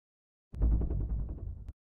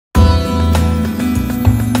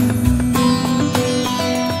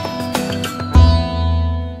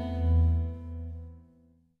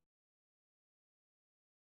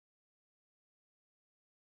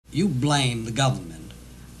You blame the government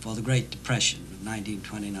for the Great Depression of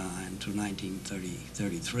 1929 to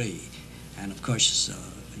 1933, and of course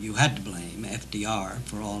you had to blame FDR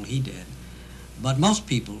for all he did. But most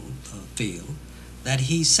people feel that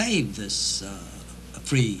he saved this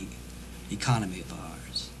free economy of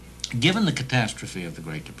ours. Given the catastrophe of the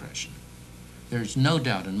Great Depression, there's no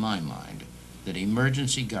doubt in my mind that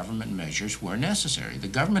emergency government measures were necessary. The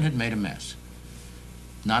government had made a mess.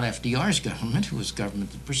 Not FDR's government, it was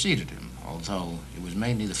government that preceded him, although it was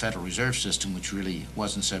mainly the Federal Reserve System which really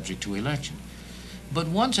wasn't subject to election. But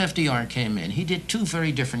once FDR came in, he did two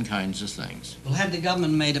very different kinds of things. Well, had the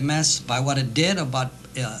government made a mess by what it did, or but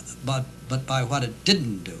by what it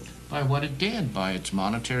didn't do? By what it did, by its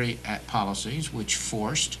monetary policies, which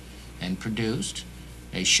forced and produced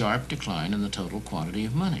a sharp decline in the total quantity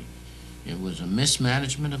of money. It was a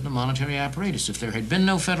mismanagement of the monetary apparatus. If there had been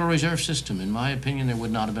no Federal Reserve System, in my opinion, there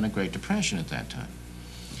would not have been a Great Depression at that time.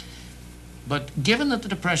 But given that the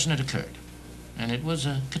Depression had occurred, and it was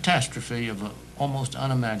a catastrophe of an almost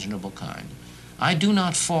unimaginable kind, I do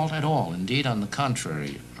not fault at all. Indeed, on the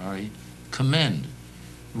contrary, I commend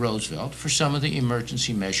Roosevelt for some of the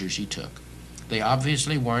emergency measures he took. They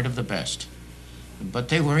obviously weren't of the best, but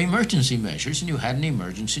they were emergency measures, and you had an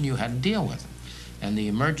emergency and you had to deal with them. And the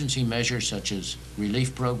emergency measures such as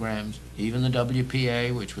relief programs, even the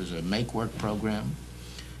WPA, which was a make-work program,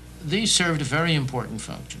 these served a very important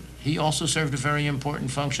function. He also served a very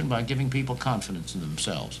important function by giving people confidence in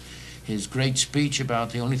themselves. His great speech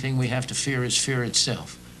about the only thing we have to fear is fear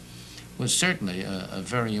itself was certainly a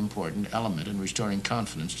very important element in restoring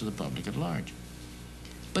confidence to the public at large.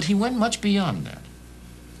 But he went much beyond that.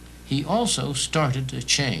 He also started to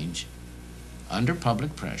change, under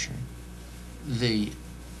public pressure, the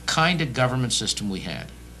kind of government system we had.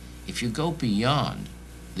 If you go beyond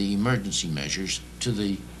the emergency measures to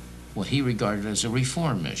the what he regarded as the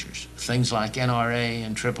reform measures, things like NRA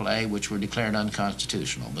and AAA, which were declared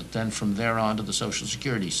unconstitutional, but then from there on to the Social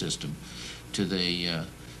Security system, to the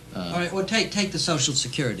all right, well, take the Social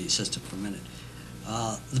Security system for a minute.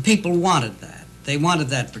 The people wanted that. They wanted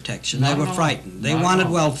that protection. They were frightened. They wanted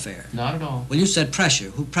welfare. Not at all. Well, you said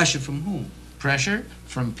pressure. Pressure from whom? Pressure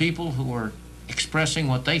from people who were expressing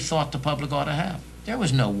what they thought the public ought to have. There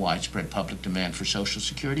was no widespread public demand for Social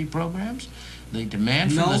Security programs. The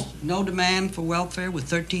demand for no demand for welfare with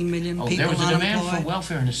 13 million people there was a unemployed? demand for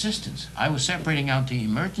welfare and assistance. I was separating out the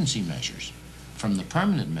emergency measures from the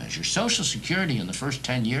permanent measures. Social Security in the first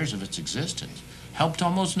 10 years of its existence helped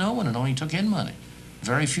almost no one and only took in money.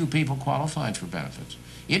 Very few people qualified for benefits.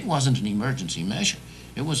 It wasn't an emergency measure.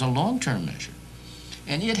 It was a long-term measure.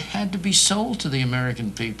 And it had to be sold to the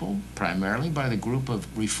American people, primarily by the group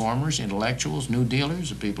of reformers, intellectuals, New Dealers,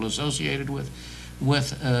 the people associated with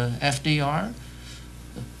FDR.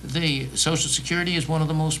 The Social Security is one of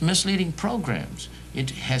the most misleading programs. It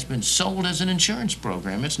has been sold as an insurance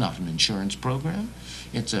program. It's not an insurance program.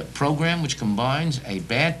 It's a program which combines a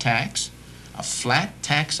bad tax, a flat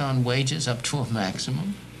tax on wages up to a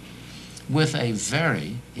maximum, with a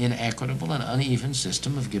very inequitable and uneven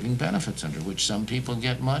system of giving benefits under which some people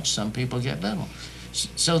get much, some people get little.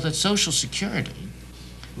 So that Social Security...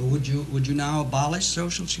 Well, would you now abolish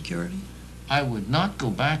Social Security? I would not go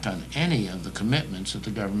back on any of the commitments that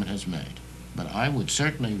the government has made, but I would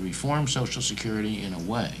certainly reform Social Security in a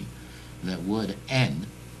way that would end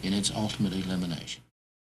in its ultimate elimination.